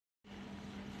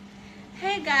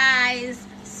Hey guys,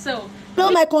 hello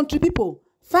my country people.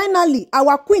 Finally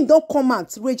our queen don't come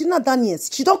out. Regina Daniels,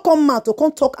 she don't come out to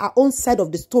come talk her own side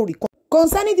of the story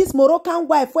concerning this Moroccan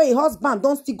wife where her husband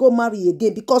don't still go marry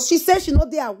again, because she says she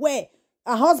not dey aware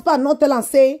her husband not tell and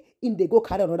say in they go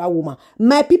carry another woman.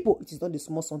 My people, it is not the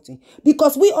small something,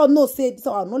 because we all know say this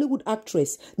our Nollywood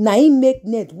actress na im make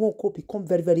Ned Nwoko become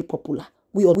very very popular.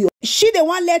 We all she the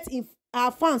one let her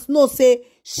fans know say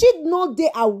she no dey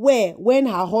aware when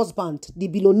her husband, the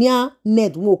billionaire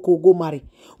Ned Nwoko, go marry.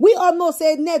 We all know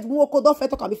say Ned Nwoko don first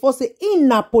talk before say in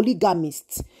na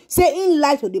polygamist, say in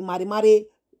like to the marry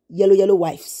yellow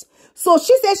wives. So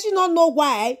she says she don't know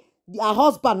why her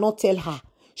husband not tell her.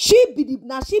 She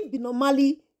be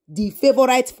normally the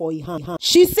favorite for her.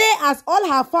 She say as all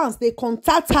her fans they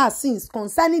contact her since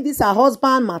concerning this her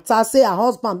husband matter, say her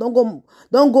husband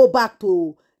don't go back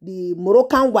to the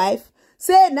Moroccan wife.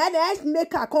 Say now they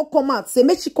make her come out, say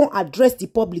make she come address the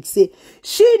public, say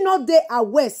she not dey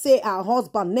aware say her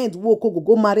husband Ned Nwoko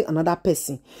go marry another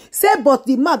person. Say but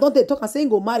the man don't they talk and say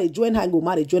go marry join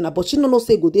her, but she no know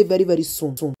say go dey very very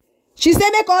soon. She say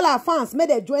make all her fans make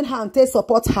they join her and take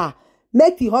support her.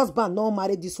 Make the husband not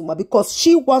marry this woman, because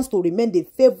she wants to remain the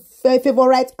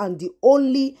favorite and the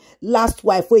only last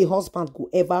wife where her husband could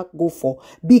ever go for,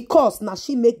 because now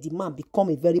she make the man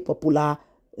become a very popular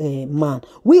man.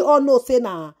 We all know say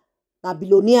na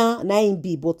billionaire na him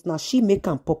be, but now she make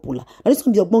him popular. And this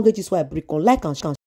can be a bungee, why I break on like and share.